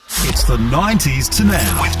It's the 90s to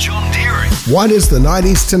now with John Deering. What is the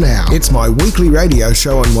 90s to now? It's my weekly radio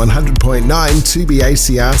show on 100.9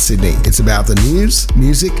 2BACR Sydney. It's about the news,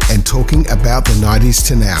 music, and talking about the 90s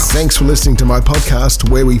to now. Thanks for listening to my podcast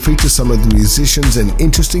where we feature some of the musicians and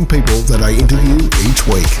interesting people that I interview each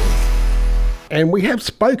week. And we have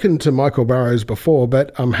spoken to Michael Burrows before,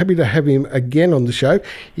 but I'm happy to have him again on the show.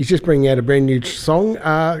 He's just bringing out a brand new song.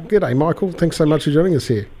 G'day, Michael. Thanks so much for joining us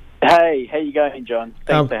here. Hey, how you going, John?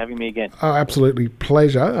 Thanks for having me again. Oh, absolutely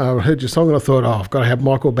pleasure. I heard your song and I thought, I've got to have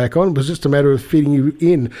Michael back on. It was just a matter of fitting you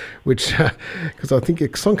in, which, because I think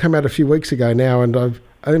a song came out a few weeks ago now and I've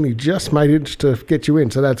only just made it to get you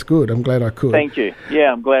in, so that's good. I'm glad I could. Thank you.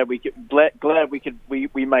 Yeah, I'm glad we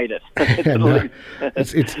made it.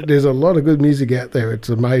 There's a lot of good music out there. It's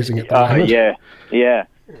amazing at the moment. Yeah.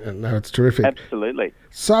 No, it's terrific. Absolutely.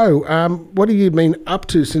 So, what have you been up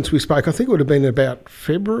to since we spoke? I think it would have been about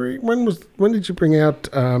February. When did you bring out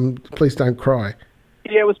Please Don't Cry?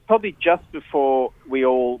 Yeah, it was probably just before we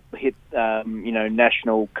all hit,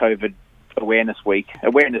 National COVID Awareness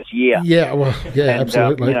Year. Yeah, well, yeah, and,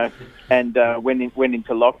 absolutely. Went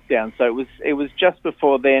into lockdown. So it was just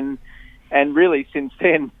before then, and really since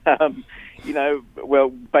then.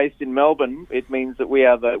 Based in Melbourne, it means that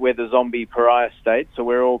we're the zombie pariah state. So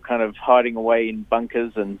we're all kind of hiding away in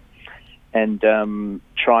bunkers and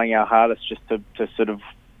trying our hardest just to sort of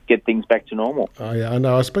get things back to normal. Oh yeah, I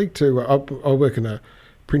know. I work in a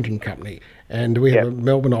printing company, and we have a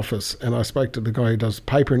Melbourne office. And I spoke to the guy who does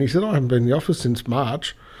paper, and he said, "I haven't been in the office since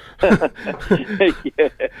March." Yeah,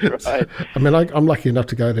 right. I mean, I'm lucky enough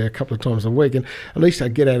to go there a couple of times a week, and at least I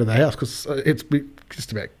get out of the house because it's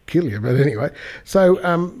just about kill you. But anyway, so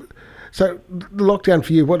the lockdown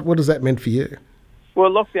for you, what does that mean for you?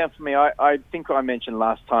 Well, lockdown for me, I think I mentioned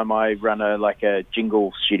last time I run a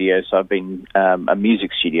jingle studio, so I've been a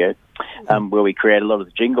music studio where we create a lot of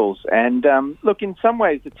the jingles. And look, in some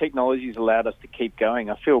ways, the technology's allowed us to keep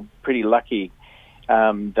going. I feel pretty lucky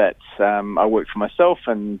that I work for myself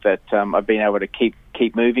and that I've been able to keep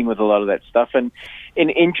moving with a lot of that stuff. And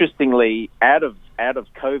interestingly, out of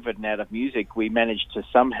COVID and out of music, we managed to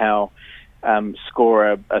somehow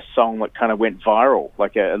score a song that kind of went viral,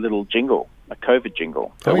 like a little jingle, a COVID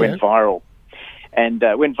jingle that went viral. And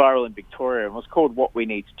went viral in Victoria and was called What We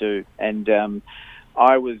Need to Do. And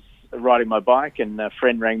I was riding my bike, and a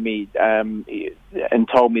friend rang me and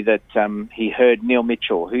told me that he heard Neil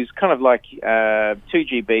Mitchell, who's kind of like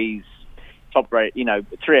 2GB's top rate,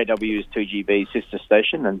 3AW's 2GB's sister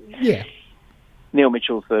station, and Neil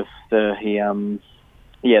Mitchell's the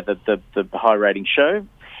high rating show,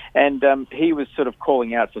 and he was sort of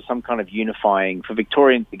calling out for some kind of unifying for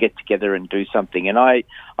Victorians to get together and do something, and I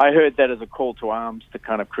heard that as a call to arms to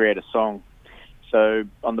kind of create a song. So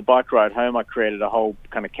on the bike ride home, I created a whole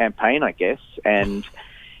kind of campaign, I guess, and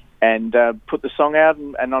put the song out.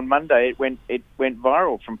 And on Monday, it went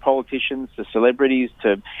viral, from politicians to celebrities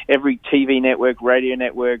to every TV network, radio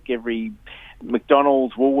network, every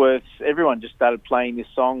McDonald's, Woolworths. Everyone just started playing this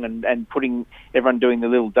song and putting everyone doing the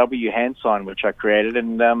little W hand sign, which I created,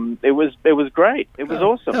 and it was great. It was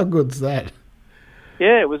awesome. How good's that?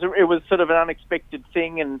 Yeah, it was sort of an unexpected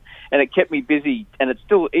thing, and it kept me busy, and it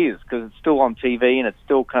still is, because it's still on TV and it's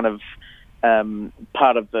still kind of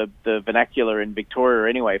part of the vernacular in Victoria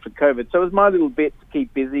anyway for COVID. So it was my little bit to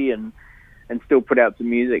keep busy and still put out some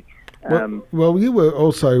music. Well, you were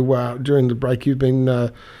also, during the break, you've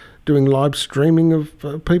been doing live streaming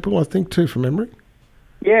of people, I think, too, from memory.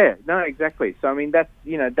 Yeah, no, exactly. So I mean,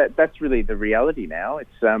 that's really the reality now. It's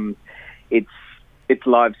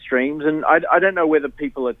live streams, and I don't know whether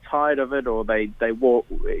people are tired of it or they walk.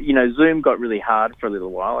 Zoom got really hard for a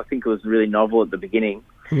little while. I think it was really novel at the beginning,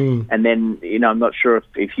 and then I'm not sure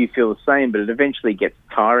if you feel the same, but it eventually gets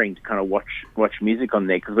tiring to kind of watch music on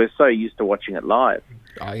there because we're so used to watching it live.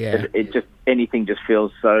 Oh yeah, anything just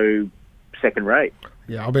feels so second rate.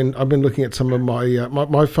 Yeah, I've been looking at some of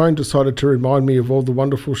my phone decided to remind me of all the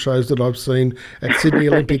wonderful shows that I've seen at Sydney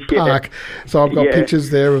Olympic Park. So I've got pictures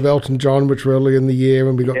there of Elton John, which were early in the year,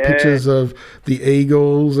 and we got pictures of the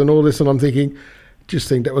Eagles and all this. And I'm thinking,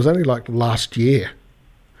 that was only like last year.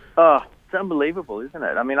 Oh, it's unbelievable, isn't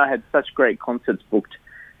it? I mean, I had such great concerts booked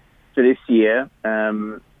for this year,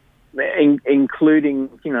 including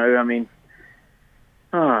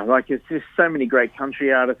there's just so many great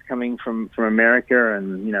country artists coming from America,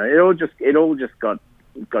 and it all just got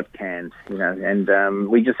canned, and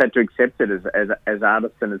we just had to accept it as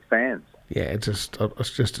artists and as fans. Yeah, it's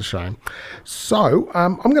just a shame. So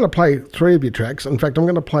I'm going to play three of your tracks. In fact, I'm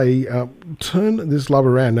going to play "Turn This Love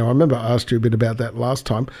Around." Now, I remember I asked you a bit about that last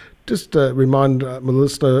time. Just remind my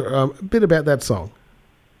listener a bit about that song.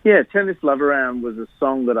 Yeah, Turn This Love Around was a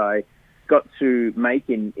song that I got to make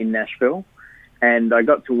in Nashville, and I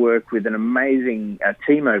got to work with an amazing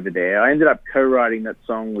team over there. I ended up co-writing that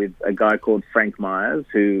song with a guy called Frank Myers,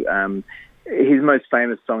 who his most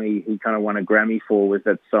famous song he kind of won a Grammy for was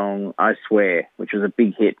that song I Swear, which was a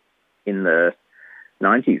big hit in the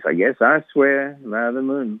 90s, I guess. I Swear by the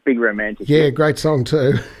Moon, big romantic Yeah, hit. great song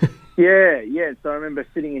too. Yeah. So I remember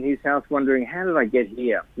sitting in his house wondering, how did I get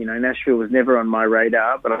here? You know, Nashville was never on my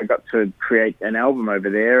radar, but I got to create an album over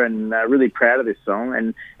there, and really proud of this song.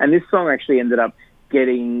 And this song actually ended up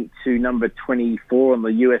getting to number 24 on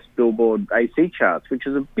the US Billboard AC charts, which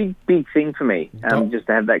is a big thing for me, just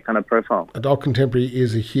to have that kind of profile. Adult Contemporary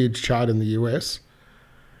is a huge chart in the US.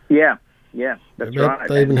 Yeah, that's right.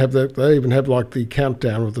 They even have like the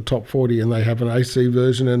countdown of the top 40, and they have an AC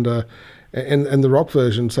version and the rock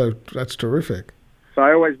version. So that's terrific. So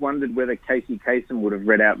I always wondered whether Casey Kasem would have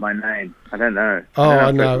read out my name. I don't know.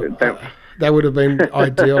 I know. That would have been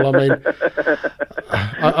ideal. I mean,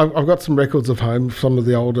 I've got some records of home, some of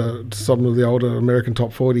the older American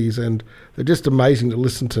top 40s, and they're just amazing to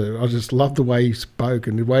listen to. I just love the way he spoke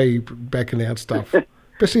and the way he back announced stuff,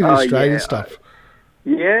 especially the Australian stuff.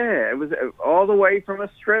 Yeah, it was all the way from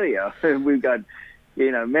Australia. We've got,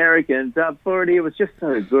 American top 40. It was just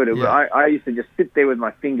so good. I used to just sit there with my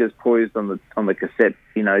fingers poised on the cassette,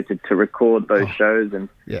 to record those shows. And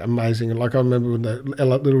yeah, amazing. Like I remember when the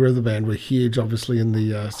Little River Band were huge, obviously in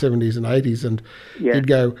the 70s and 80s, and he'd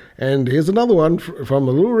go, and here's another one from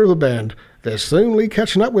the Little River Band. They're soonly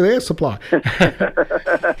catching up with Air Supply.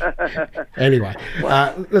 Anyway,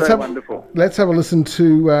 let's have a listen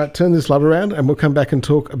to Turn This Love Around, and we'll come back and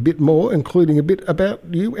talk a bit more, including a bit about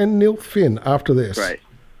you and Neil Finn after this. Great.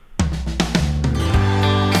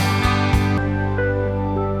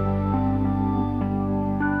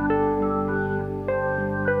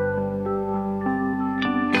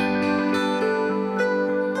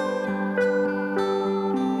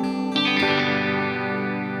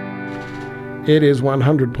 It is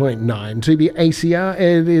 100.9 2BACR.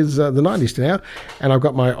 It is the 90s to now, and I've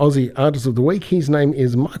got my Aussie Artist of the Week. His name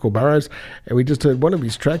is Michael Burrows, and we just heard one of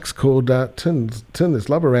his tracks called Turn This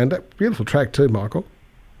Love Around. Beautiful track too, Michael.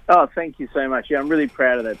 Oh, thank you so much. Yeah, I'm really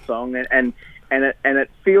proud of that song, and it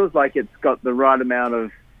feels like it's got the right amount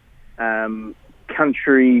of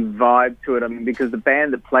country vibe to it. I mean, because the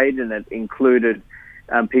band that played in it included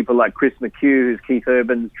people like Chris McHugh, who's Keith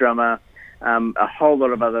Urban's drummer, a whole lot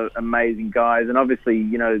of other amazing guys, and obviously,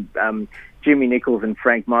 Jimmy Nichols and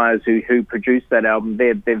Frank Myers, who produced that album.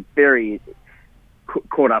 They're very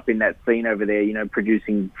caught up in that scene over there,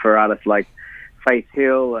 producing for artists like Faith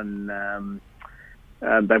Hill, and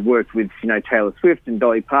they've worked with Taylor Swift and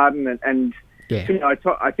Dolly Parton, and yeah.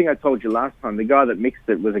 I think I told you last time, the guy that mixed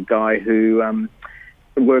it was a guy who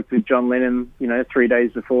worked with John Lennon, 3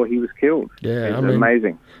 days before he was killed. Yeah, it's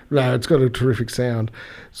amazing. No, it's got a terrific sound.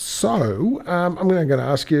 So I'm going to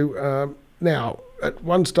ask you now. At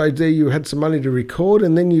one stage there, you had some money to record,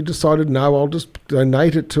 and then you decided, no, I'll just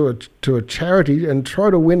donate it to a charity and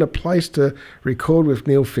try to win a place to record with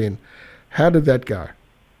Neil Finn. How did that go?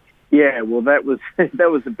 Yeah, well, that was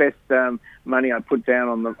the best money I put down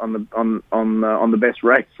on the best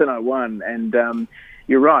race, and I won. And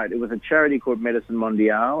you're right, it was a charity called Medicine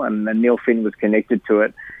Mondiale, and Neil Finn was connected to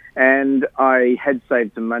it. And I had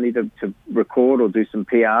saved some money to record or do some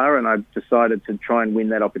PR, and I decided to try and win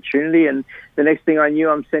that opportunity. And the next thing I knew,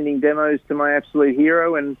 I'm sending demos to my absolute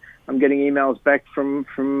hero, and I'm getting emails back from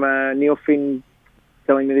Neil Finn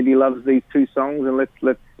telling me that he loves these two songs, and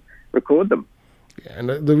let's record them. Yeah, and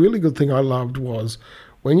the really good thing I loved was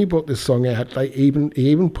when you brought this song out, he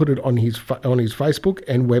even put it on his Facebook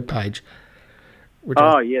and webpage.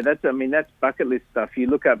 That's bucket list stuff. You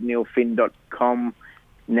look up neilfinn.com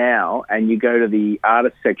now, and you go to the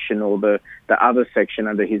artist section or the other section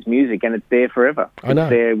under his music, and it's there forever. I know. It's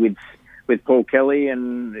there with Paul Kelly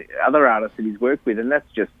and other artists that he's worked with, and that's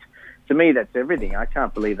just, to me, that's everything. I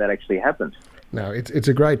can't believe that actually happened. No, it's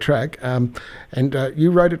a great track, and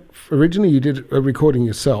you wrote it originally. You did a recording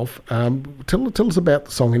yourself. Tell us about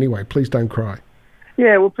the song anyway. Please Don't Cry.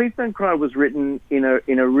 Yeah, well, Please Don't Cry was written in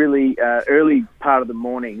a really early part of the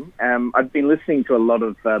morning. I'd been listening to a lot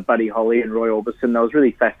of Buddy Holly and Roy Orbison. I was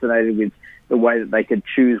really fascinated with the way that they could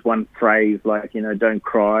choose one phrase like, don't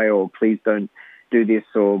cry, or please don't do this,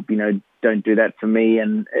 or, don't do that for me.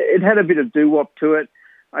 And it had a bit of doo-wop to it.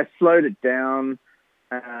 I slowed it down,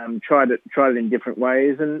 tried it in different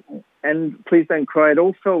ways, and Please Don't Cry, it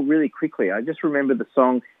all fell really quickly. I just remember the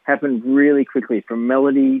song happened really quickly, from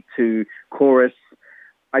melody to chorus.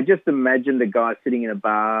 I just imagined a guy sitting in a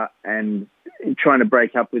bar and trying to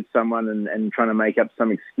break up with someone and trying to make up some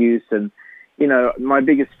excuse. And, my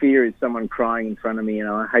biggest fear is someone crying in front of me.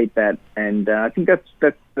 I hate that, and I think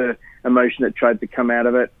that's the emotion that tried to come out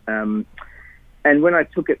of it. And when I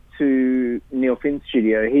took it to Neil Finn's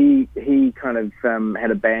studio, he kind of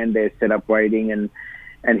had a band there set up waiting, and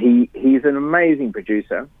he's an amazing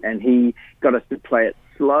producer, and he got us to play it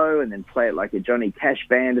slow and then play it like a Johnny Cash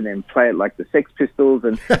band and then play it like the Sex Pistols,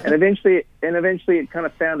 and eventually it kind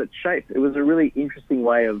of found its shape. It was a really interesting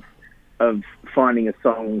way of finding a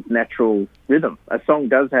song's natural rhythm. A song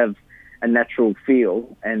does have a natural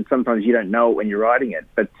feel, and sometimes you don't know it when you're writing it,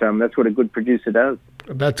 but that's what a good producer does.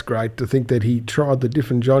 That's great to think that he tried the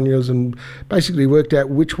different genres and basically worked out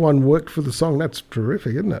which one worked for the song. That's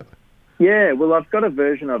terrific, isn't it? Yeah, well, I've got a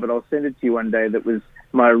version of it. I'll send it to you one day. That was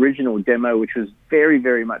my original demo, which was very,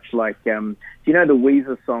 very much like, do you know the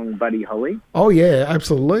Weezer song Buddy Holly? Oh, yeah,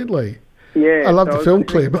 absolutely. Yeah, I love the film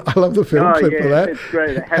clip. I love the film clip for that. It's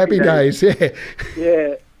great. Happy Days, yeah.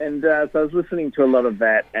 Yeah, and so I was listening to a lot of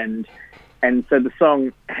that, and so the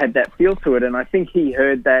song had that feel to it, and I think he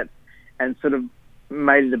heard that and sort of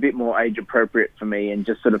made it a bit more age appropriate for me, and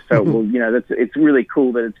just sort of felt, well, it's really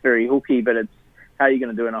cool that it's very hooky, but it's how are you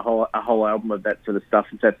going to do a whole album of that sort of stuff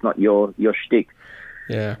if that's not your shtick?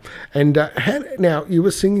 Yeah, and now you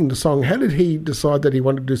were singing the song. How did he decide that he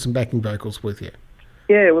wanted to do some backing vocals with you?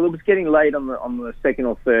 Yeah, well, it was getting late on the second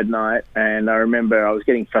or third night, and I remember I was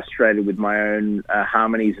getting frustrated with my own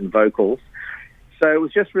harmonies and vocals. So it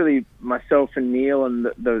was just really myself and Neil and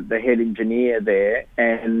the head engineer there,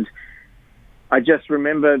 and I just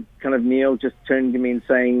remember kind of Neil just turning to me and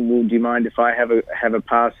saying, "Well, do you mind if I have a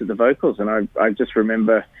pass at the vocals?" And I just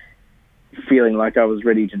remember feeling like I was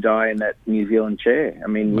ready to die in that New Zealand chair. I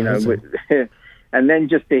mean, and then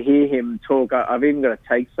just to hear him talk, I've even got a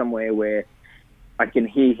take somewhere where I can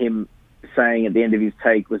hear him saying at the end of his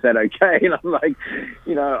take, "Was that okay?" And I'm like,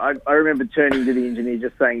 I remember turning to the engineer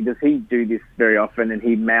just saying, "Does he do this very often?" And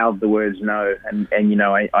he mouthed the words "no," and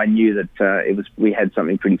I knew that we had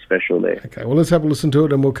something pretty special there. Okay, well, let's have a listen to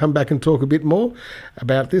it, and we'll come back and talk a bit more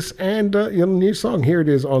about this and your new song. Here it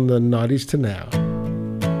is on the 90s to Now.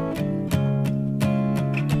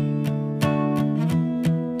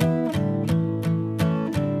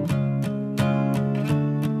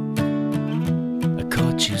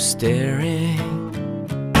 You staring,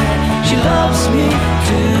 she loves me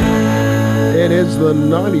too. It is the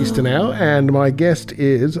 90s to Now, and my guest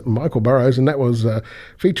is Michael Burrows, and that was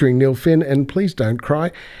featuring Neil Finn and Please Don't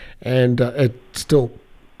Cry, and it's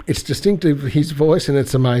distinctive, his voice, and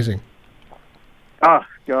it's amazing. Oh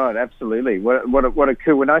God, absolutely! What a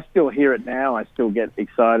cool! When I still hear it now, I still get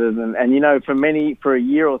excited, and for a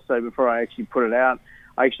year or so before I actually put it out,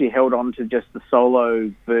 I actually held on to just the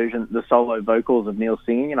solo version, the solo vocals of Neil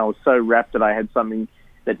singing, and I was so rapt that I had something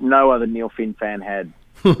that no other Neil Finn fan had.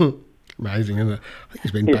 Amazing, isn't it? I think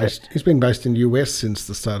he's been based in the US since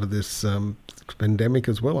the start of this pandemic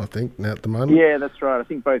as well, I think, now at the moment. Yeah, that's right. I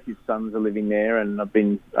think both his sons are living there, and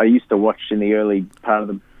I used to watch in the early part of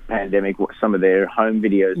the pandemic some of their home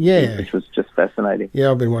videos, which was just fascinating.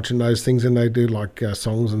 Yeah, I've been watching those things, and they do like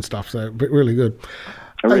songs and stuff, so really good.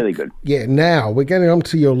 Really good. Yeah, now we're getting on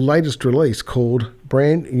to your latest release called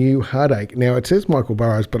Brand New Heartache. Now, it says Michael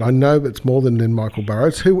Burrows, but I know it's more than Michael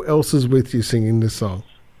Burrows. Who else is with you singing this song?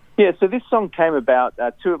 Yeah, so this song came about,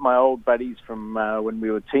 two of my old buddies from when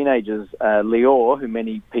we were teenagers, Lior, who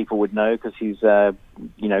many people would know because he's got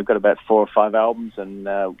about 4 or 5 albums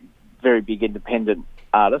and very big independent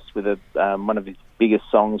artist with one of his biggest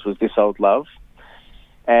songs was This Old Love.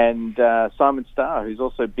 And Simon Starr, who's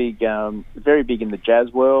also very big in the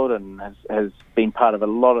jazz world and has been part of a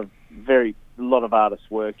lot of artists'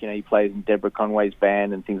 work. He plays in Deborah Conway's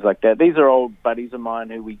band and things like that. These are old buddies of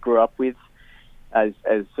mine who we grew up with as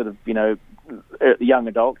sort of, young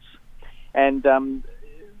adults. And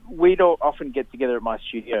we'd all often get together at my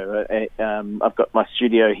studio. I've got my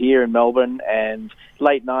studio here in Melbourne, and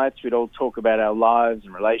late nights we'd all talk about our lives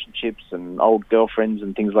and relationships and old girlfriends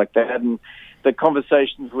and things like that. And the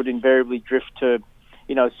conversations would invariably drift to,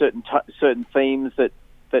 certain themes that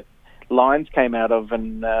lines came out of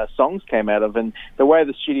and songs came out of. And the way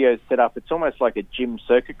the studio is set up, it's almost like a gym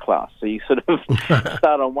circuit class. So you sort of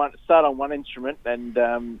start on one instrument, and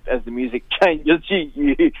as the music changes,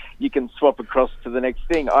 you can swap across to the next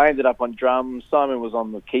thing. I ended up on drums. Simon was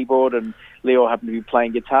on the keyboard, and Leo happened to be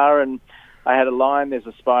playing guitar. And I had a line, "There's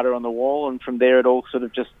a spider on the wall," and from there it all sort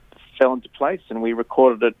of just fell into place. And we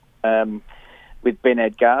recorded it with Ben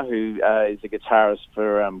Edgar, who is a guitarist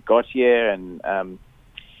for Gautier and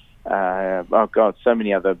so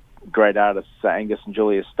many other great artists, Angus and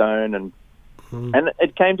Julia Stone, and And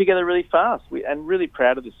it came together really fast. And really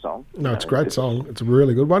proud of this song. No, it's a great song. It's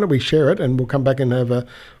really good. Why don't we share it and we'll come back and have a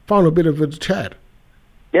final bit of a chat.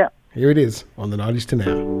 Yeah. Here it is on the 90s to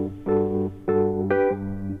Now.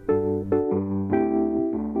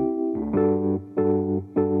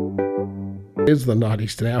 Is the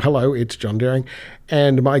 90s to Now. Hello, it's John Deering,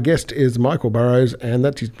 and my guest is Michael Burrows, and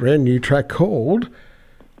that's his brand new track called...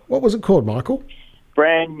 What was it called, Michael?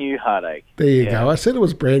 Brand New Heartache. There you go. I said it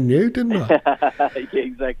was brand new, didn't I? Yeah,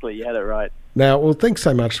 exactly. You had it right. Now, well, thanks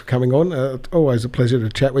so much for coming on. It's always a pleasure to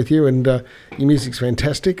chat with you, and your music's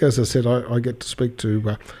fantastic. As I said, I get to speak to...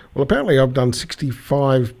 well, apparently I've done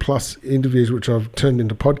 65-plus interviews, which I've turned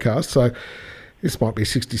into podcasts, so... This might be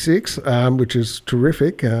 66, which is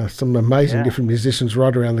terrific. Some amazing different musicians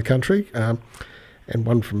right around the country. And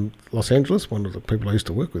one from Los Angeles, one of the people I used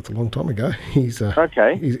to work with a long time ago. He's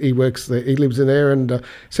okay. He works there. He lives in there, and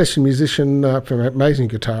session musician, from an amazing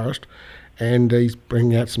guitarist. And he's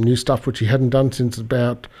bringing out some new stuff, which he hadn't done since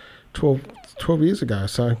about 12 years ago.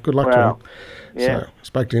 So good luck to him. Yeah. So I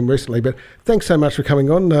spoke to him recently. But thanks so much for coming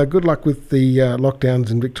on. Good luck with the lockdowns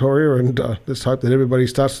in Victoria, and let's hope that everybody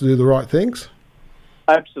starts to do the right things.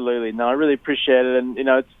 Absolutely. No, I really appreciate it. And,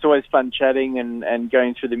 it's always fun chatting and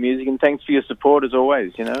going through the music. And thanks for your support as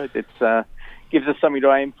always. It gives us something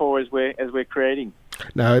to aim for as we're creating.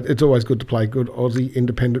 No, it's always good to play good Aussie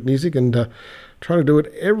independent music, and try to do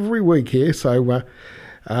it every week here. So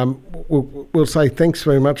we'll say thanks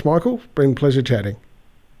very much, Michael. Been a pleasure chatting.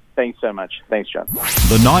 Thanks so much. Thanks, John.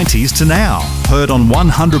 The 90s to Now, heard on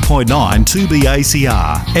 100.9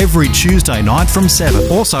 2BACR every Tuesday night from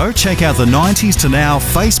 7. Also, check out the 90s to Now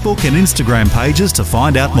Facebook and Instagram pages to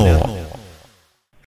find out more.